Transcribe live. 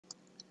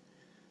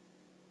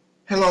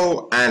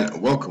Hello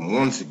and welcome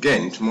once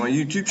again to my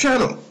YouTube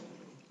channel.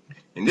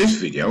 In this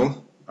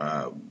video,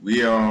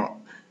 we are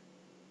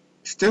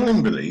still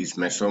in Belize,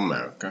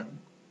 Mesoamerica,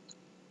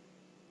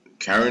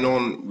 carrying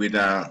on with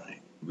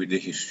the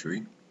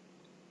history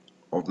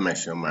of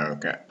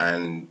Mesoamerica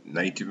and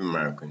Native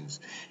Americans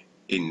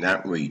in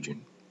that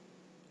region.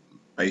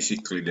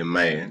 Basically the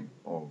Mayan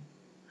of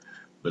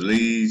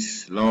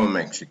Belize, Lower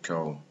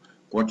Mexico,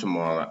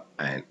 Guatemala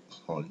and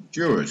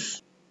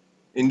Honduras.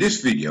 In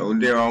this video,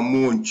 there are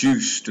more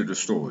juice to the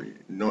story,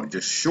 not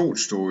just short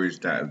stories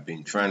that have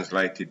been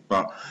translated,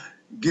 but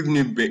giving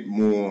a bit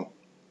more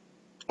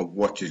of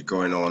what is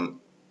going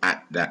on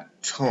at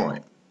that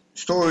time. The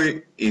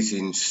story is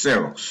in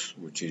Cerros,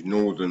 which is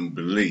northern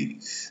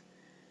Belize,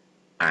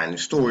 and the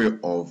story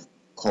of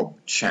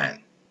Cob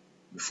Chan.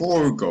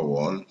 Before we go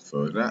on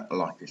further, I'd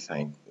like to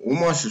thank all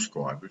my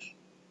subscribers,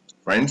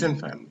 friends and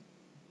family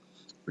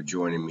for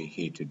joining me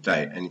here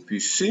today. And if you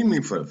see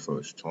me for the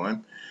first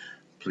time,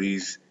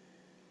 please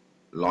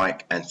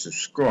like and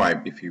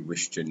subscribe if you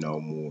wish to know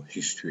more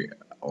history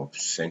of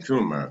Central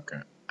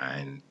America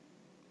and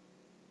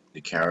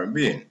the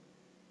Caribbean.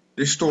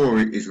 This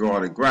story is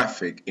rather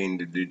graphic in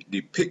the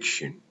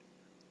depiction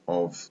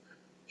of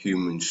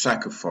human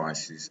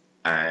sacrifices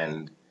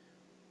and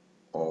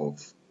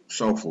of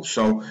so forth.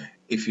 So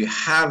if you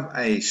have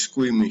a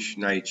squeamish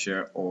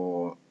nature,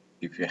 or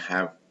if you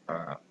have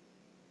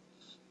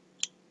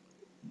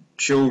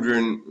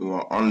children who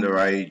are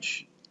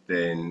underage,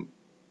 then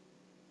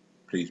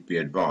please be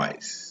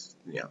advised,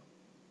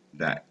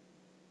 that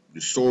the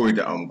story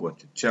that I'm going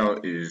to tell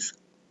is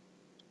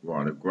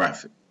rather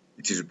graphic.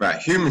 It is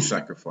about human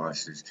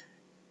sacrifices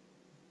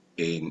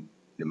in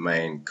the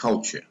Mayan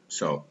culture.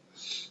 So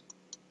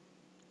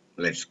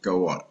let's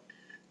go on.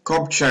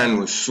 Cob Chan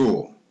was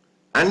sore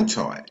and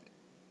tired.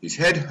 His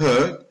head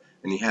hurt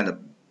and he had a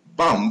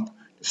bump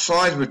the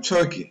size of a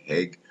turkey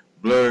egg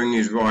blurring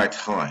his right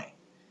eye.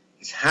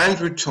 His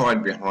hands were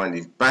tied behind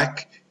his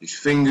back. His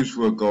fingers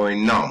were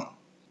going numb.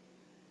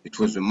 It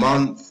was the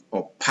month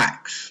of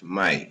Pax,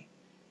 May.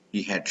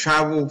 He had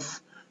travelled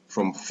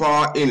from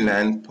far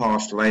inland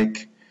past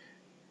Lake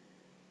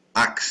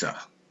Axa,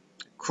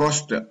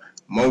 crossed the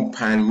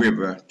Mopan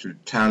River to the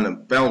town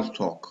of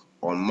Beltok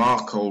on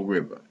Marco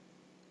River.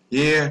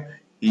 Here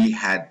he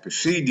had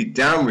proceeded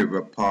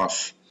downriver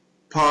past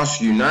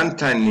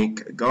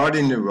Unantanik,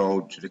 guarding the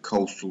road to the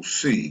coastal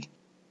sea,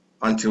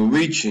 until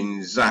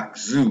reaching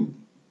Zakzu,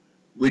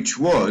 which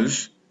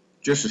was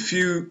just a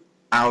few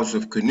hours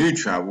of canoe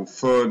travel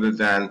further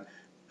than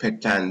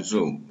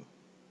Petanzug.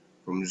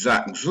 From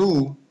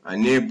Zakzu, a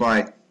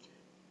nearby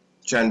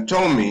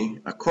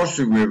Chantomi, across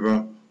the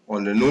river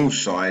on the north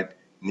side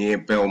near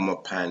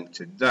Belmopan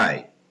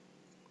today.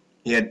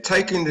 He had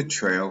taken the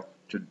trail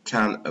to the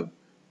town of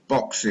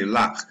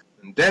Boxilak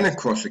and then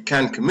across the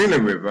Cancamilla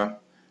River,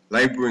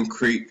 Labouring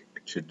Creek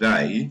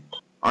today,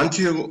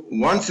 until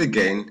once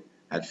again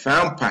had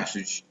found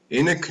passage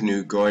in a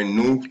canoe going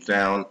north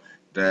down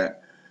the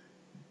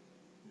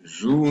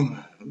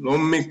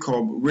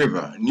Zulomikob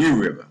River, New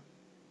River.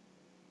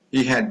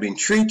 He had been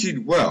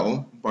treated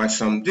well by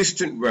some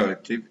distant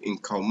relative in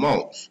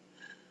Comox,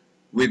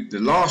 with the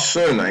last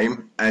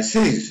surname as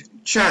his,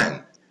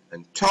 Chan,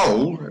 and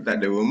told that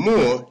there were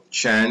more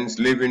Chans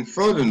living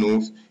further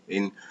north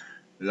in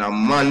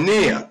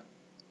Lamania,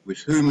 with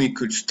whom he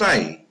could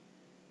stay.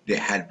 There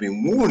had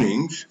been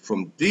warnings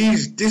from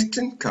these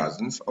distant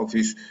cousins of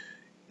his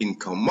in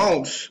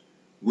Comox,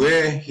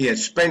 where he had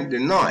spent the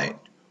night.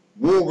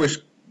 War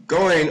was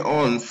going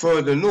on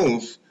further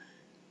north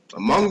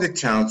among the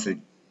towns of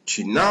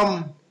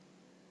Chinam,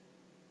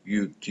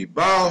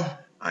 Utibal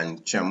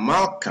and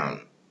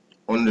Chamalcan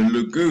on the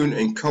lagoon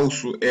and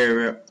coastal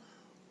area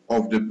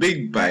of the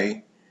big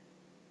bay,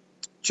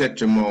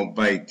 Chetumal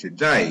Bay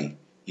today.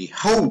 He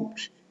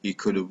hoped he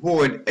could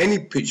avoid any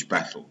pitched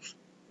battles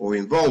or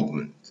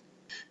involvement.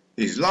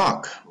 His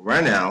luck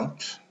ran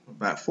out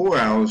about 4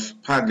 hours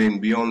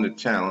paddling beyond the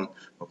town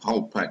of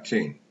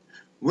Holpatin,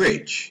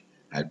 which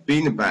had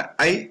been about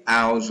 8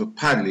 hours of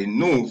paddling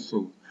north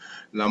of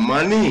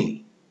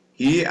Lamani.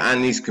 He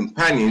and his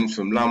companions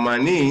from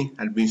Lamani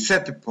had been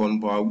set upon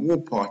by a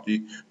war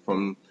party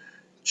from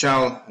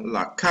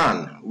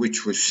Challacan,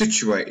 which was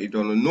situated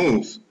on the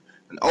north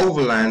and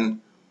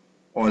overland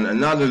on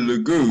another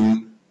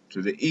lagoon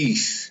to the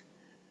east,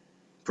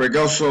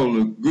 Pregoso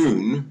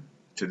Lagoon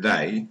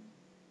today.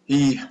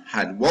 He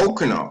had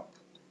woken up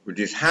with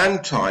his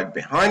hand tied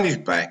behind his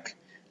back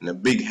and a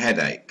big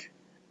headache.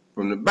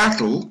 From the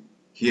battle,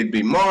 he had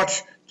been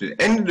marched to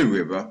the end of the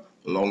river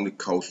along the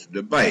coast of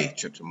the bay,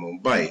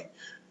 Chetumal Bay,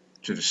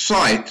 to the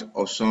site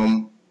of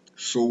some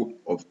sort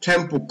of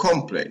temple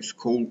complex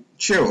called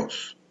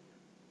Cerros.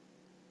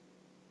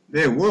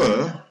 There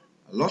were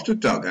a lot of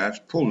dugouts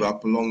pulled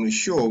up along the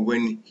shore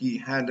when he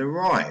had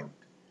arrived,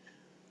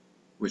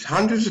 with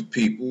hundreds of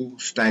people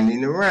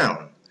standing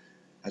around.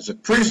 As a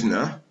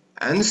prisoner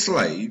and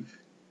slave,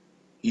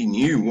 he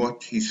knew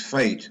what his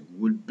fate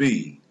would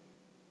be.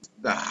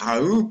 The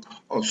Harup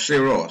of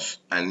Cerros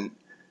and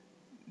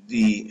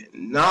the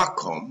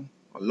Narcom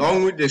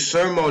along with their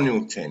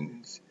ceremonial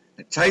attendants,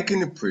 had taken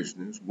the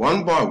prisoners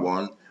one by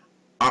one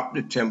up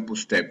the temple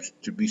steps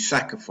to be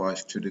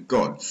sacrificed to the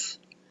gods.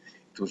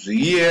 It was the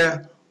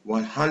year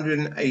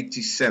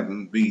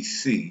 187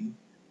 BC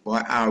by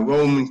our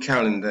Roman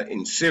calendar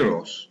in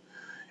Cerros,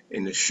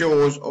 in the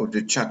shores of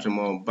the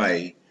Chetumal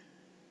Bay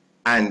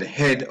and the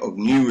head of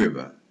New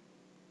River.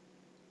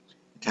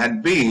 It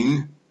had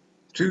been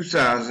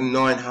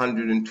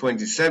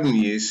 2,927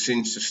 years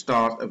since the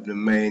start of the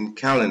main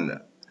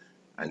calendar,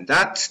 and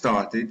that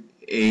started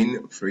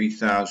in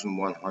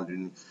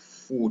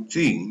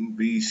 3114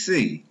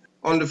 BC.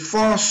 On the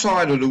far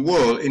side of the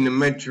world in the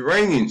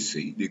Mediterranean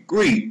Sea, the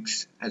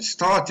Greeks had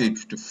started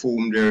to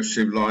form their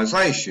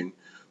civilization,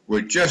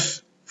 were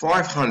just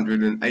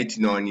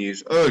 589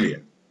 years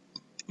earlier,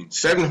 in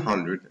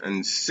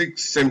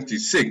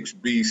 776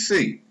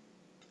 BC,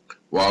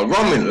 while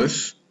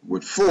Romulus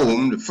would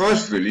form the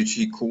first village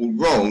he called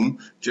Rome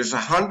just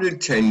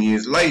 110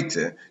 years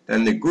later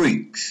than the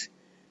Greeks.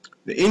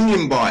 The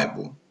Indian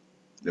Bible,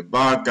 the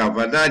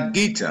Bhagavad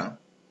Gita,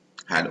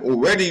 had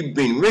already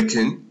been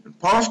written and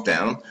passed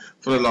down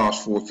for the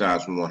last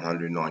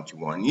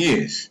 4,191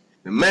 years.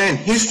 The main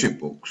history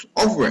books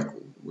of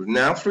record were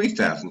now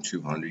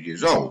 3,200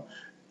 years old.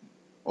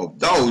 Of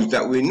those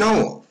that we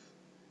know of,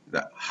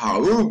 that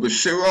Harub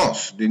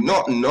Cerros did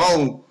not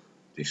know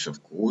this,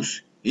 of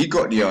course. He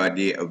got the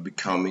idea of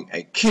becoming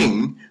a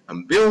king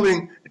and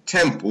building a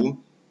temple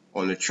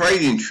on a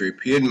trading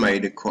trip he had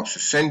made across the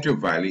Central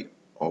Valley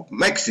of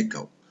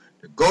Mexico.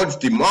 The gods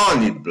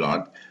demanded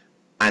blood,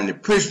 and the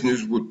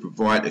prisoners would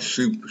provide a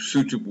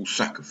suitable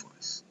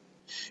sacrifice.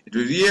 It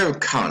was the year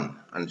of Kan,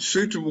 and the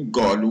suitable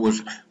god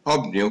was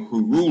Hobnil,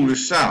 who ruled the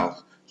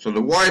south, so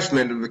the wise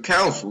men of the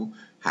council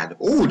had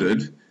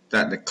ordered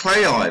that the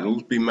clay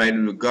idols be made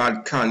of the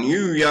god Kan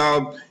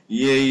Yab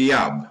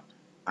Yab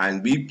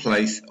and be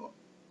placed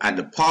at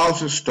the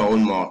piles of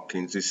stone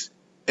marking this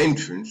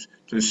entrance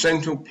to the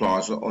central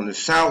plaza on the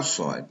south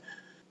side.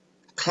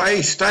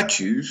 Clay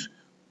statues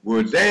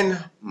were then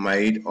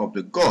made of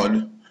the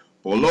god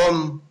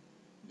Bolon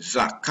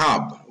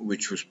Zakab,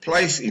 which was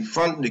placed in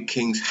front of the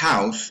king's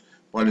house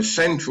by the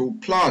central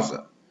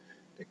plaza.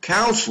 The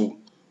council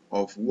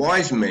of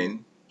wise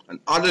men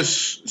and other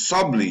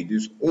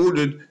sub-leaders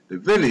ordered the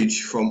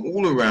village from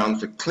all around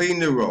to clean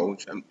the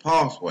roads and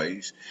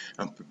pathways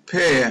and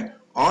prepare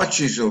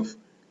arches of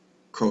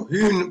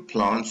cohoon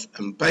plants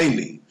and bay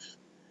leaves.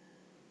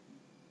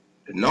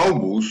 The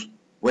nobles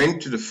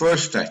went to the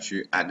first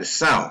statue at the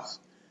south,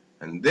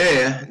 and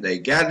there they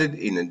gathered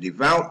in a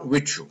devout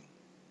ritual.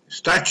 The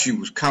statue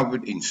was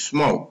covered in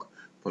smoke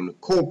from the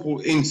corporal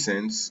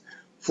incense,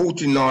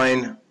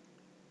 49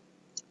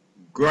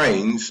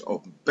 grains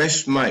of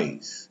best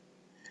maize.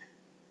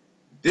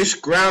 This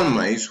ground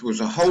maize was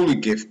a holy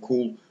gift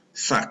called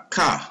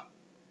sakah.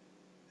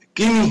 A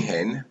guinea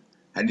hen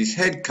had its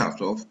head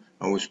cut off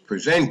and was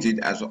presented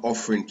as an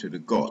offering to the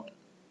god.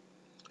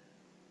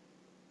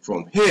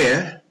 From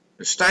here,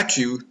 the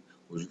statue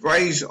was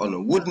raised on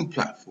a wooden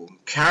platform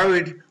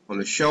carried on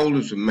the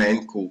shoulders of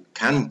men called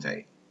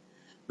kante,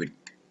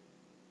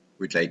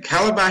 with a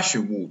calabash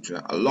of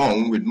water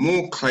along with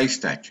more clay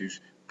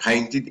statues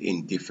painted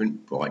in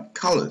different bright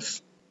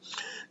colours.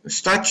 The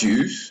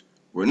statues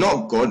were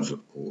not gods,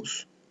 of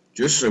course,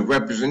 just a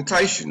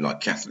representation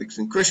like Catholics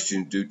and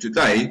Christians do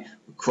today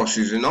with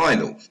crosses and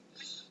idols.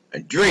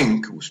 A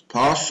drink was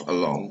passed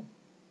around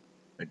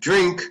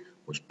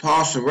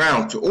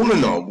to all the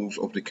nobles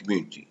of the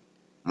community,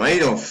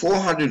 made of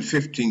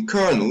 415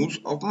 kernels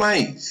of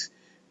maize.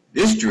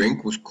 This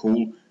drink was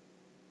called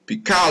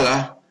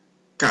Pikala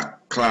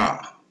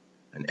Kakla,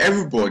 and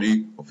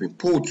everybody of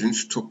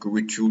importance took a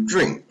ritual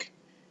drink.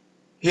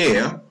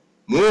 Here,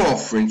 more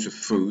offerings of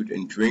food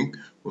and drink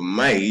were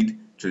made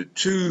to the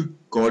two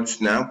gods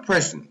now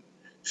present.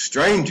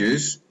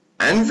 Strangers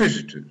and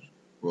visitors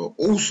were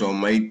also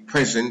made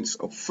presents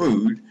of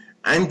food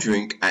and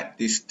drink at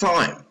this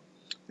time.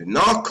 The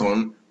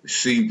Narcon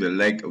received a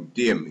leg of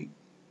deer meat.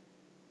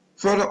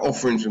 Further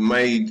offerings were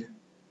made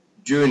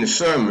during the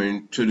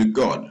ceremony to the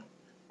god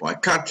by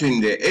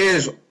cutting their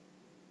ears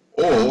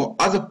or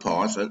other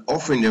parts and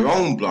offering their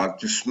own blood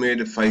to smear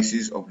the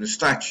faces of the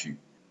statue.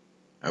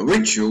 A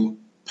ritual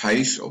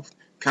paste of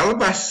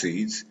calabash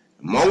seeds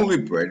and moldy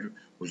bread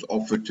was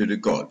offered to the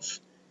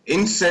gods.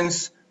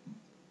 Incense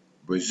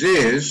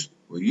braziers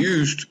were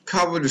used to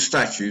cover the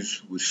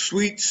statues with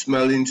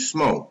sweet-smelling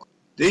smoke.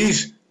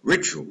 These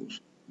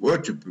rituals were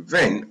to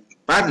prevent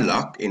bad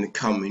luck in the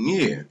coming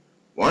year.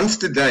 Once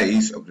the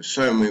days of the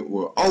ceremony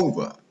were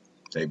over,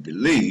 they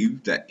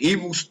believed that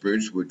evil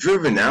spirits were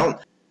driven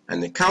out,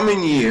 and the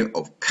coming year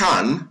of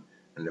Kan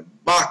and the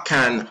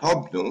Bakan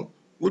Hobnil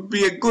would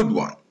be a good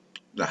one.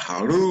 The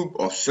Harub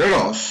of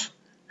Cerros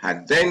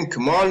had then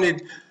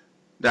commanded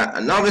that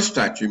another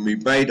statue be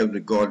made of the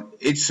god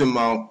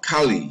Itzamal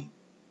Kali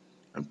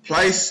and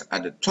placed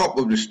at the top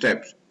of the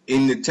steps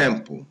in the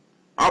temple.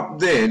 Up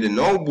there, the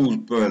nobles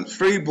burned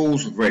 3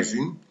 balls of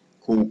resin,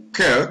 called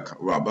kerk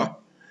rubber,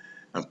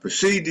 and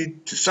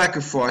proceeded to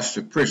sacrifice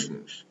the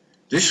prisoners.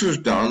 This was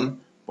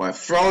done by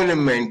throwing the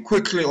men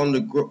quickly on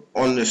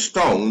the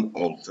stone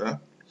altar,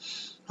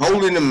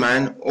 holding the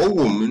man or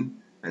woman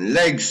and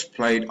legs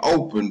played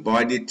open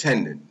by the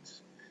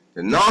attendants.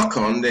 The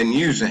Narcon then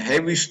used a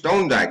heavy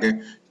stone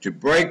dagger to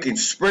break and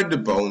spread the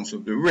bones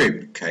of the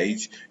rib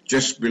cage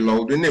just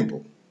below the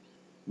nipple,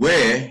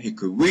 where he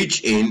could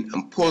reach in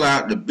and pull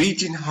out the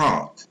beating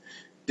heart.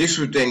 This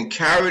was then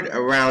carried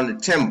around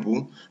the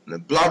temple, and the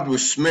blood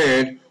was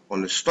smeared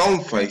on the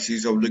stone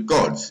faces of the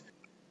gods.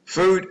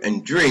 Food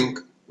and drink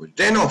was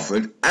then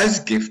offered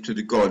as gift to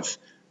the gods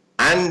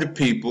and the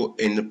people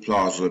in the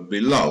plaza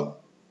below.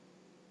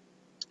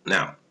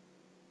 Now,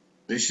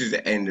 this is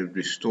the end of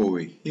the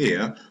story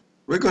here.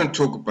 We're going to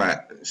talk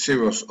about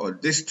Cerros, or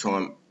this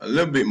time a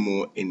little bit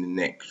more, in the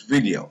next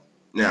video.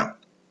 Now,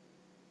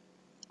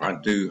 I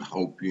do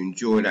hope you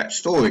enjoy that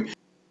story.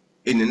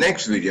 In the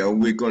next video,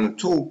 we're going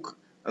to talk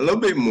a little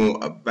bit more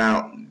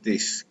about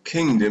this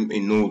kingdom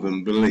in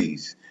northern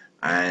Belize.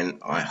 And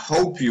I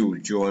hope you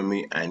will join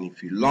me. And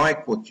if you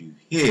like what you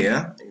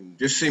hear, and you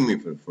just see me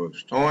for the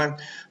first time,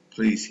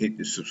 please hit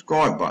the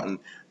subscribe button.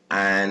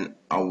 And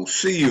I will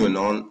see you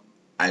anon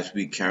as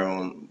we carry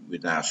on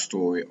with our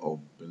story of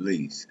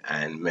Belize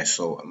and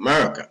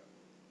Mesoamerica.